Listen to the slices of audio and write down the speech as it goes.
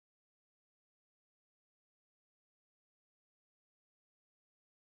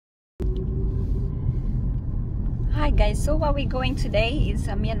Alright guys, so what we're going today is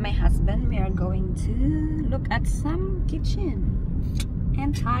me and my husband, we are going to look at some kitchen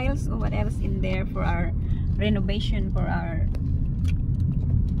and tiles or whatever's in there for our renovation for our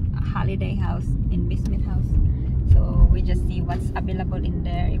holiday house in basement house. So we just see what's available in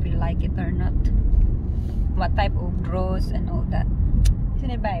there, if we like it or not, what type of drawers and all that. Isn't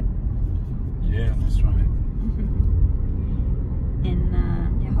it, babe? Yeah, that's right. And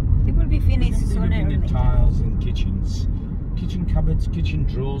yeah, it will be finished sooner or Looking later. at tiles and kitchens, kitchen cupboards, kitchen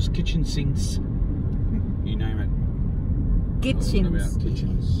drawers, kitchen sinks, you name it. Kitchens. About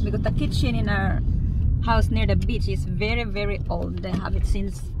kitchens. Because the kitchen in our house near the beach is very, very old. They have it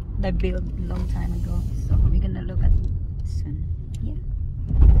since they built a long time ago. So we're gonna look at it soon. Yeah.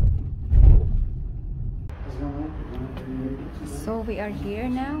 So we are here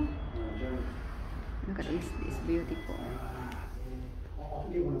now. Look at this. It's beautiful.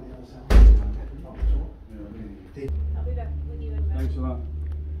 Thanks a lot.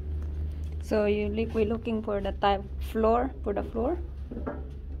 So we're looking for the type floor for the floor.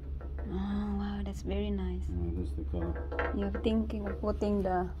 Oh wow, that's very nice. Oh, that's the colour. You're thinking of putting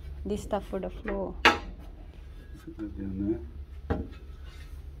this stuff for the floor. Put that down there.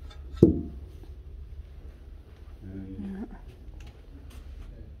 And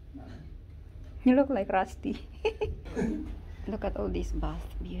You look like Rusty. Look at all these baths,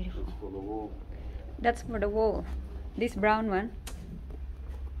 beautiful. that's for the wall. That's for the wall. This brown one.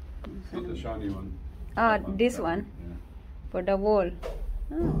 Not the shiny one. Ah, That one, this that one Yeah. for the wall.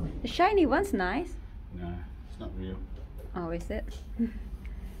 Oh, the shiny one's nice. No, it's not real. Oh, is it?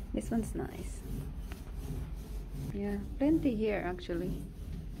 This one's nice. Yeah, plenty here actually.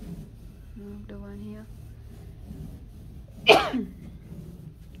 Oh, the one here.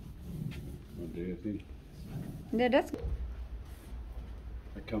 What do you think? Yeah, that's.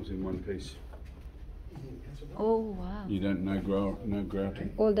 It comes in one piece. Oh wow. You don't no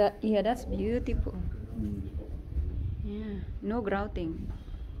grouting. All that. Yeah, that's beautiful. Yeah, no grouting.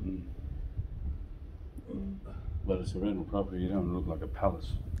 Mm. But it's a rental property. You don't look like a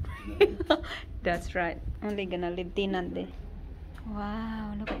palace. That's right. Only gonna live tenant there.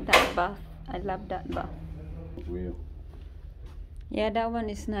 Wow, look at that bath. I love that bath. It's real. Yeah, that one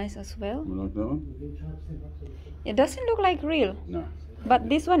is nice as well. You like that one? It doesn't look like real, No. but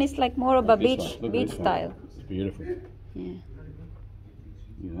this one is like more of a This beach one. Look at beach this one. style. It's beautiful. Yeah.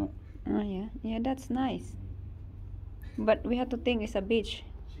 You know? Oh yeah, yeah, that's nice. But we have to think it's a beach.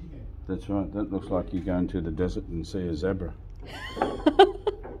 That's right. That looks like you go into the desert and see a zebra.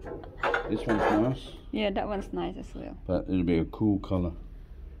 This one's nice, Yeah, that one's nice as well. but it'll be a cool colour.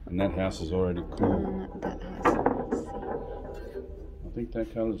 And that house is already cool. Not that house. Let's see. I think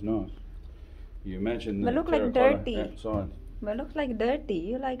that colour's nice. You imagine But the look like terracotta dirty. outside. But looks like dirty.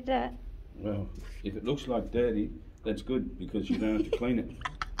 You like that? Well, if it looks like dirty, that's good because you don't have to clean it.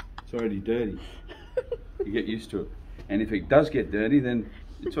 It's already dirty. You get used to it. And if it does get dirty, then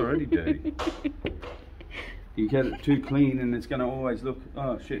it's already dirty. You get it too clean and it's going to always look,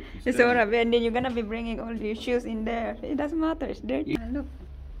 oh shit. It's dirty. alright, and then you're gonna be bringing all your shoes in there. It doesn't matter. It's dirty. Look,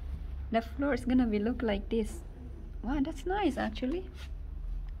 the floor is gonna be look like this. Wow, that's nice actually.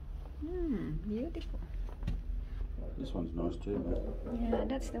 Beautiful. This one's nice too. Yeah,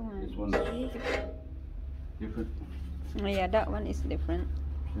 that's the one. This one's different. Oh, yeah, that one is different.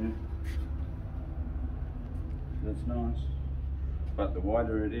 Yeah. That's nice. But the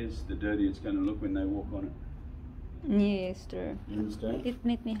wider it is, the dirtier it's going to look when they walk on it. Yes, true. You understand? It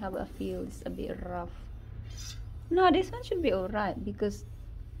made me have a feel it's a bit rough. No, this one should be alright because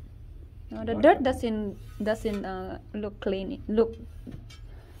no, the Like dirt that? doesn't look clean. Look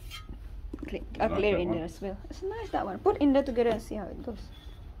Like clear that in one? there as well. It's nice that one. Put in there together and see how it goes.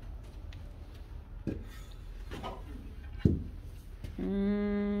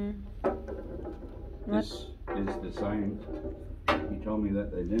 What? This is the same. He told me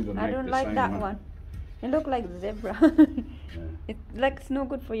that they never make I don't the like same that one. one. It look like zebra. Yeah. It's like it's no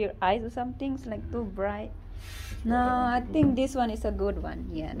good for your eyes or something. It's like too bright. No, I think this one is a good one.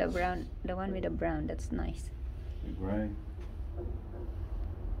 Yeah, the brown, the one with the brown. That's nice. The grey.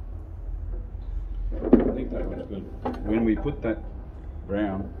 I think that was good. When we put that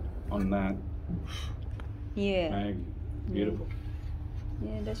brown on that, Yeah. mag, beautiful.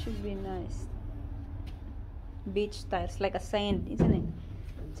 Yeah, that should be nice. Beach style. It's like a sand, isn't it?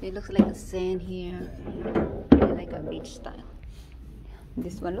 So it looks like a sand here. Yeah, like a beach style.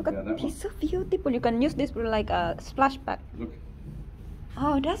 This one, look Yeah, at that it's so beautiful. You can use this for like a splash pad. Look,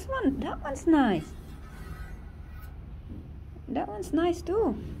 Oh, that one's nice. That one's nice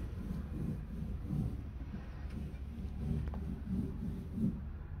too.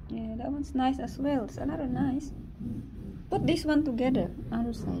 Yeah, that one's nice as well. It's another nice. Put this one together,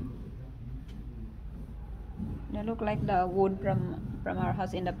 other side. They look like the wood from our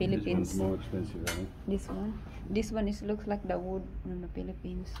house in the Philippines. This one's more expensive, I think. This one looks like the wood from the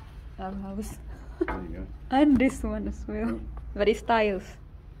Philippines, our house. There you go. And this one as well, but it's tiles.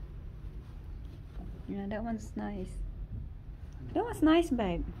 Yeah, that one's nice. That one's nice,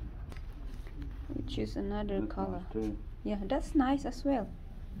 babe. We choose another That's color. nice too. Yeah, that's nice as well.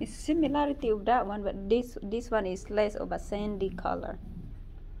 It's similarity of that one, but this one is less of a sandy color.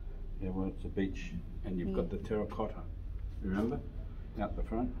 Yeah, well, it's a beach, and you've got the terracotta. Remember, out the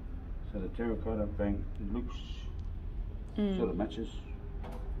front. So the terracotta, bang, it looks sort of matches.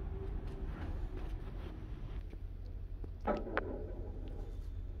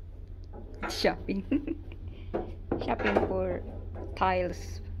 Shopping. Shopping for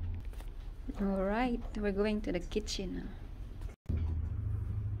tiles. Alright, we're going to the kitchen now.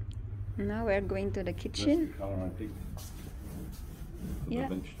 Now we're going to the That's kitchen. the colour I picked. For Yeah,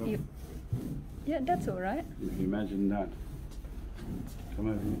 the bench top. yeah, that's alright. If you imagine that. Come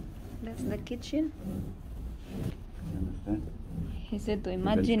over here. That's the kitchen. You understand? He said to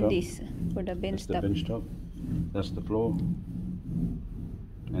imagine top. this for the bench That's the top. bench top. That's the floor.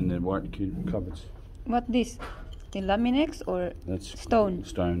 And the white cupboards. What this? The Laminex or That's stone?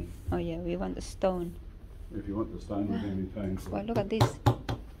 Stone. Oh yeah, we want the stone. If you want the stone, we're going to be paying for Well, it. look at this.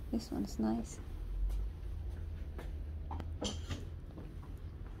 This one's nice.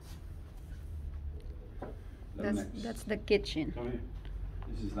 Laminex. That's the kitchen. Come here.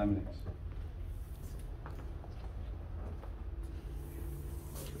 This is Laminex.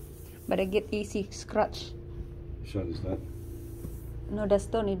 But I get easy scratch. Shut is that? No, the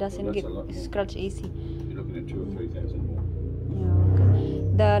stone it doesn't Well, that's get a lot more. scratch easy. You're looking at 2,000 or 3,000 more. Yeah,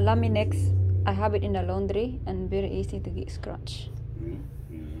 okay. The Laminex, I have it in the laundry and very easy to get scratch. Yeah,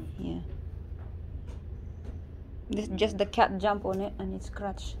 yeah. Yeah. This just the cat jump on it and it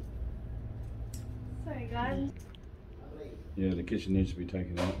scratch. Sorry guys. Yeah, the kitchen needs to be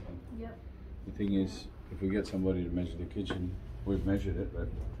taken out. Yep. The thing is, if we get somebody to measure the kitchen, we've measured it, but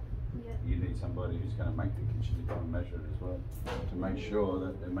Yep. you need somebody who's going to make the kitchen to go and measure it as well, to make sure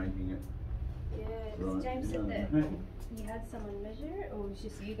that they're making it Yeah, right. because James you know said what I that mean? you had someone measure it, or it was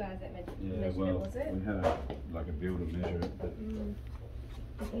just you guys that measured Yeah, it, well, was it? we had a builder measure it, but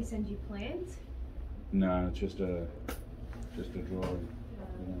Did he send you plans? no, it's just a drawing.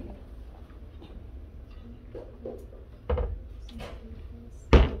 you know.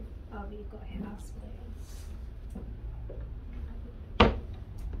 Oh, but you've got house plans.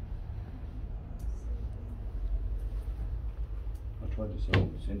 I tried to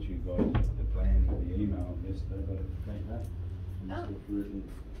send you guys the plan with the email yesterday, but it came back. And Oh. it's written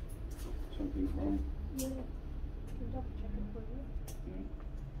something wrong. Yeah. Can double check it for you. Yeah.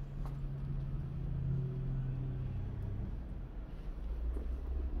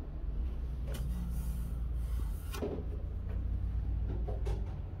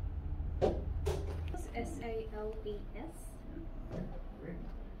 SALES.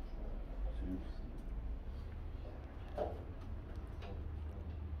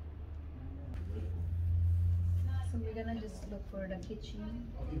 So we're gonna just look for the kitchen.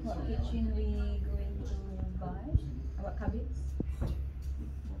 What kitchen we going to buy? What cabins?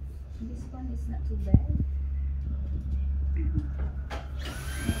 This one is not too bad.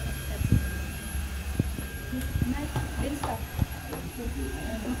 Nice bin stuff.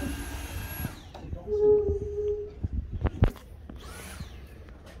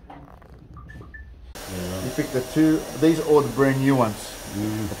 You pick the two, these are all the brand new ones,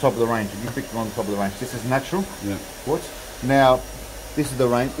 the top of the range. You pick one on the top of the range. This is natural Yeah. quartz. Now, this is the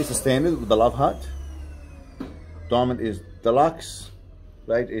range, this is standard with the love heart. Diamond is deluxe,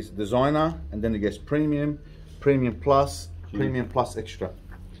 right, is designer, and then it gets premium, premium plus, premium plus extra.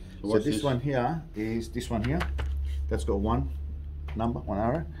 So what's this this? one here is this one here. That's got one number, one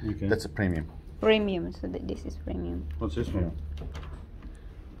arrow. Okay. That's a premium. Premium, so that this is premium. What's this one?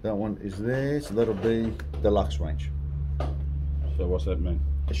 That one is there, so that'll be deluxe range. So what's that mean?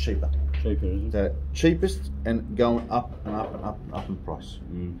 It's cheaper. Cheaper, is it? The cheapest and going up and up and up and up in price.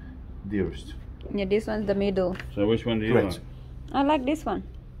 Mm. Dearest. Yeah, this one's the middle. So which one do you Correct. like? I like this one.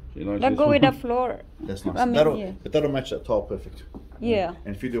 Do you like Let's this go one? with the floor. That's nice. I mean, that'll, yeah. But that'll match that tile perfect. Yeah,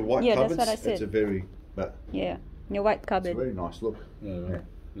 And if you do white Yeah, that's cupboards, what I it's said. a very, but yeah. Your white it's a cupboard. very nice look. Yeah, right.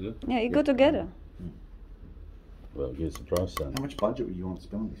 Is it? Yeah, you go together. Well, here's the price then. How much budget would you want to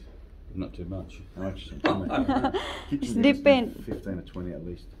spend on this? Not too much. How much? It's depend. 15 or 20 at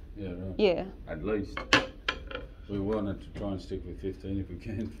least. Yeah, right. Yeah. At least. We wanted to try and stick with 15 if we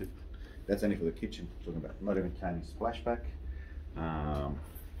can. That's only for the kitchen. Talking about not even counting splashback,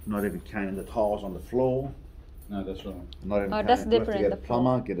 not even counting the tiles on the floor. No, that's right. Not even Oh, that's painting. You have to different, get a the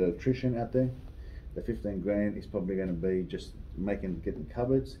plumber, get an electrician out there. The 15 grand is probably going to be just getting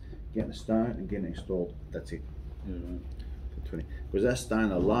cupboards, getting the stone, and getting it installed. That's it. Yeah, right. For 20. Because that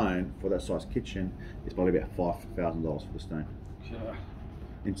stone alone for that size kitchen is probably about $5,000 for the stone Yeah.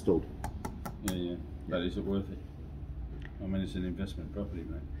 installed. Yeah. But is it worth it? I mean, it's an investment property,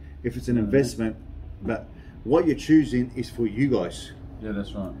 mate. If it's an investment, but what you're choosing is for you guys. Yeah,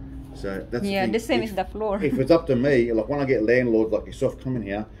 that's right. So that's Yeah, the the thing. same is the floor. If it's up to me, like when I get landlords like yourself coming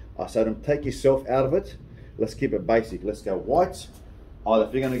here, I say to them, take yourself out of it. Let's keep it basic. Let's go white. Either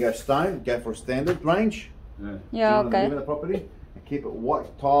if you're going to go stone, go for a standard range. Yeah. Yeah, Live okay. in the property and keep it white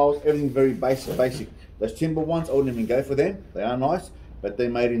tiles, everything very basic. Those timber ones, I wouldn't even go for them. They are nice, but they're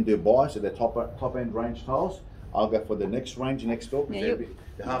made in Dubai, so they're top end range tiles. I'll go for the next range next door. Yeah,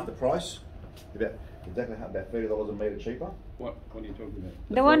 They're half the price. About $30 a metre cheaper. What are you talking about?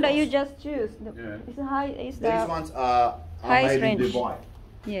 The one that you just choose. Yeah. It's high. It's These the ones are highest made range. in Dubai.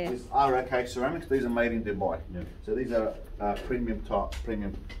 yeah. These are OK ceramics. These are made in Dubai. Yeah. So these are premium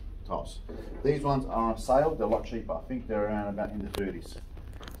tiles. These ones are on sale. They're a lot cheaper. I think they're around about in the 30s.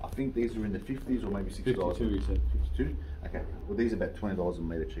 I think these are in the 50s or maybe $60. 52, he said. 52. Okay. Well, these are about $20 a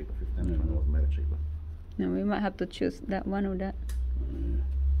metre cheaper. $15 Yeah. $20 a metre cheaper. No, we might have to choose that one or that.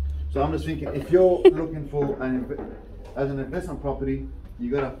 So I'm just thinking, if you're looking for as an investment property,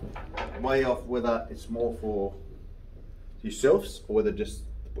 you got to weigh off whether it's more for yourselves or whether just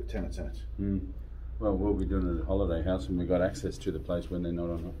to put tenants in it. Mm. Well, we'll be doing it at a holiday house, and we got access to the place when they're not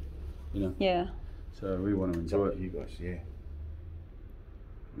on it. You know. Yeah. So we want to It's enjoy up it. to you guys, yeah.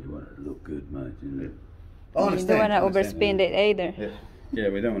 We want it to look good, mate. You know? I You understand. don't want to I understand. overspend it either. Yeah. Yeah,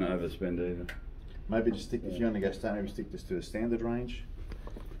 we don't want to overspend either. Maybe just stick, if you're going to go stone, maybe stick this to the standard range.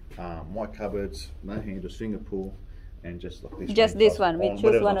 White cupboards, no handles, finger pull, and just like this. Just this one. We choose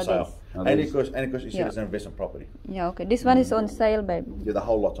whatever's one on of sale. these. Oh, And these? because you see Yeah. it's an investment property. Yeah. Okay. This one is on sale, babe. Yeah, the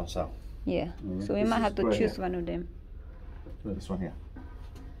whole lot's on sale. Yeah. Alright. So we This might is have to great, choose yeah. one of them. This one here.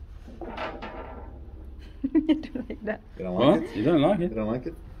 You don't like that. You don't What? like it? You don't like You it? don't like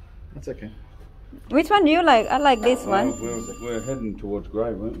it? That's okay. Which one do you like? I like this Well, one. we're heading towards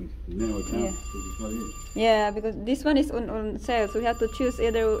grey, weren't we? Now we can't Yeah. because it's not in. Yeah, because this one is on sale, so we have to choose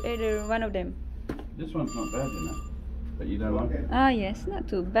either one of them. This one's not bad, you know. But you don't like it? Ah, yes, not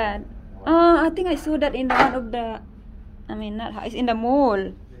too bad. I think I saw that in the one of the, I mean, not it's in the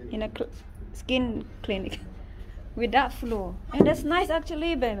mall, in a skin clinic, with that floor. And that's nice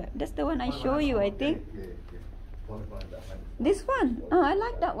actually, babe. That's the one I show you, I think. This one. Oh, I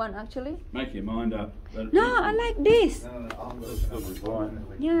like that one actually. Make your mind up. But No, I like this. Looks good with white.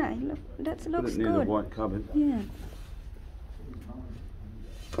 Yeah, that Put looks it near the good. white cupboard. Yeah.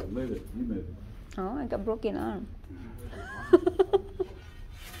 Move it. You move it. Oh, I got broken arm.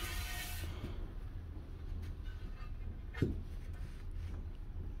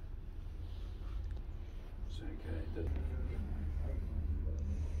 It's okay.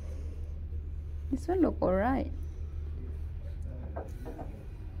 This one look alright.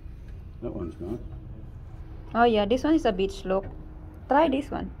 That one's nice. Oh yeah, this one is a beach look. Try this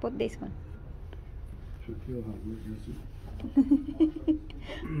one. Put this one. Should feel hard, isn't it?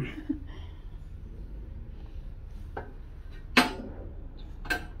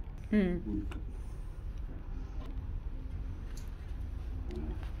 Hmm.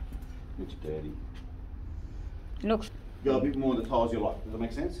 Looks dirty. Looks. Go a bit more of the tiles you like. Does that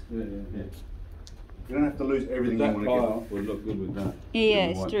make sense? Yeah. You don't have to lose everything you That want to get. pile would look good with that. Yeah, With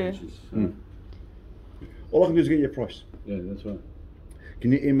it's the white true. patches, so- Mm. All I can do is get you a price. Yeah, that's right.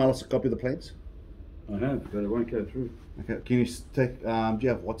 Can you email us a copy of the plans? I have, but it won't go through. Okay. Can you take? Do you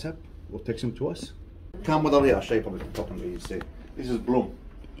have WhatsApp or text them to us? Come with I'll show you probably talking to you. See, this is Bloom.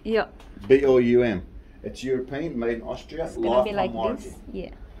 Yeah. BLUM. It's European, made in Austria. It's gonna be like warranty. this. Yeah.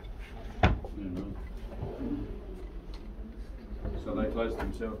 Yeah, right. So they close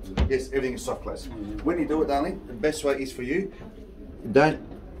themselves. do they? Yes, everything is soft close. Mhm. When you do it, darling, the best way is for you. Don't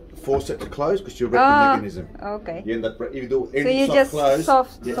force it to close because you wreck the Ah, mechanism. okay. You end up if you do So anything you soft just close.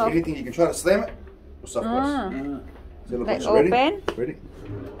 soft. Anything you can try to slam it. Or soft close. Ah, Ah, So look, Like it's ready. open? Ready?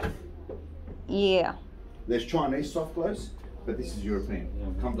 yeah. There's Chinese soft close, but this is European. Yeah.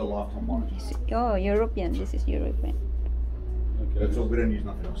 Come to lifetime warranty. Oh, European. This is European. okay. That's all. We don't use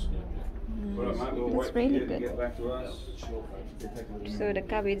nothing else. All right, mate, we'll That's wait for really you to good. get back to us. So the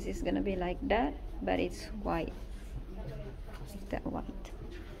cabbage is gonna be like that, but it's white. Like that white.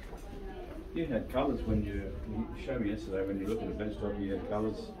 You had colours when you showed me yesterday when you looked at the bench top. You had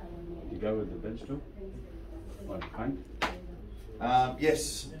colours. You go with the bench top, like paint.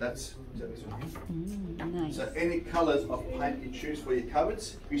 Yes, that's. Is that this one here? Nice. So any colours of paint you choose for your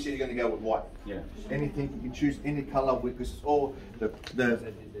cupboards, you said you're going to go with white. Yeah. Anything you can choose any colour because it's all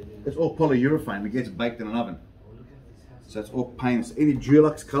it's all polyurethane. It gets baked in an oven. So it's all paint. So any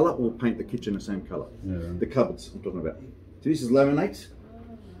Dulux colour, or paint the kitchen the same colour. Yeah. The cupboards I'm talking about. So this is laminate.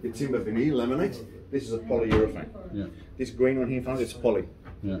 The timber veneer laminate. This is a polyurethane. Yeah. This green one here in front is poly.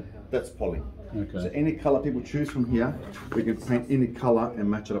 Yeah. That's poly. Okay. So any colour people choose from here, we can paint any colour and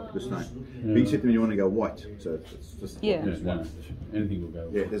match it up to the stone. But you said to me you want to go white, so it's just Yeah. Yeah, no, anything will go.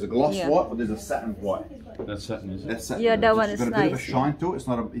 yeah. There's a gloss Yeah. white, or there's a satin white. That's satin, is it? That's satin. Yeah, that one It's is got a bit of a nice, shine to it. It's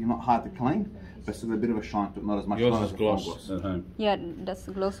not hard to clean, but it's got a bit of a shine to it. Not as much. Yours not is as gloss at home. Yeah, that's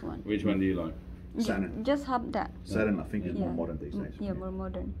the gloss one. Which one do you like? Satin. Just have that. Satin, I think, is Yeah. more modern these days. Yeah, more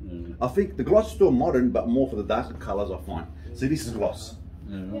modern. Yeah. I think the gloss is still modern, but more for the darker colours I find. See, this is gloss.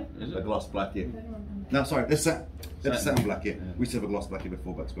 Yeah, right. Is The it? gloss black, yeah. No, sorry, that's satin. That's Satin. satin black, yeah. Yeah. We used to have a gloss black here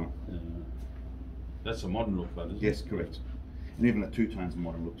before, but it's gone. Yeah. That's a modern look, but isn't it? Yes, correct. And even a two-tone's a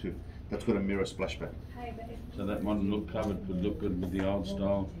modern look too. That's got a mirror splashback. Hi, but if So that modern look cupboard would look good with the old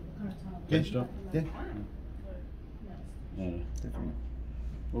style. Yeah. Good stuff. Yeah, Yeah. definitely.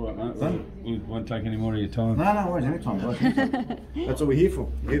 All right, mate. Done. We won't take any more of your time. No worries, anytime, guys. Anytime. That's what we're here for.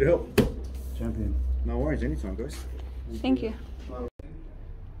 Here to help. Champion. No worries, anytime, guys. Thank you.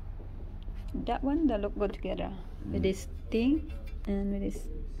 That one, that look good together with this thing and with this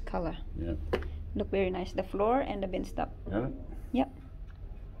color. Yeah. Look very nice. The floor and the bench top. Got it? Yep.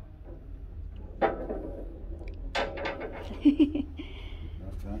 Okay.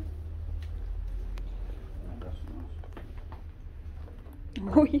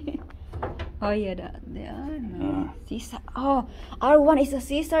 Oh yeah. Oh yeah, they are nice. Caesar. Oh, our one is a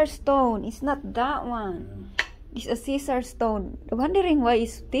Caesar stone. It's not that one. It's a Caesar stone. Wondering why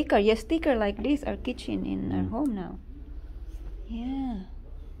it's thicker. Yes, thicker like this. Our kitchen in our home now. Yeah.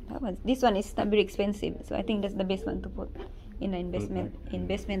 That one. This one is not very expensive, so I think that's the best one to put in an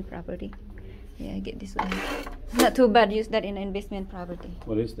investment property. Yeah, get this one. Not too bad. Use that in an investment property.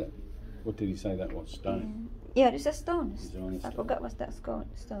 What is that? What did he say that was? Stone? Yeah, it's a stone. Design I stone. forgot what's that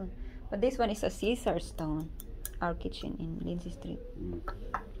stone. But this one is a Caesar stone. Our kitchen in Lindsay Street.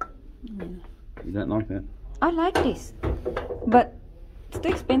 Yeah. You don't like that? I like this, but it's too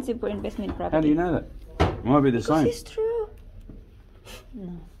expensive for investment property. How do you know that? Might be the same. It's true.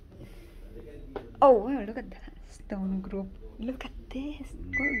 No. Oh wow! Look at that stone group. Look at this.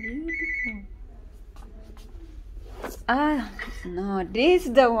 Oh, beautiful. Ah, no, this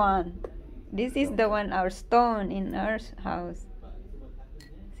is the one. This is the one, our stone in our house.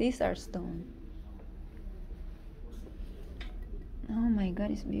 This is our stone. Oh my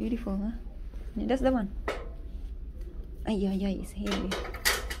God, it's beautiful, huh? Yeah, that's the one. Yeah, it's heavy.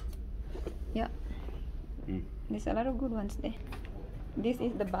 Yeah. There's a lot of good ones there. This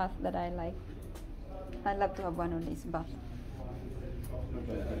is the bath that I like. I love to have one of these baths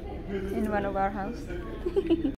in one of our house.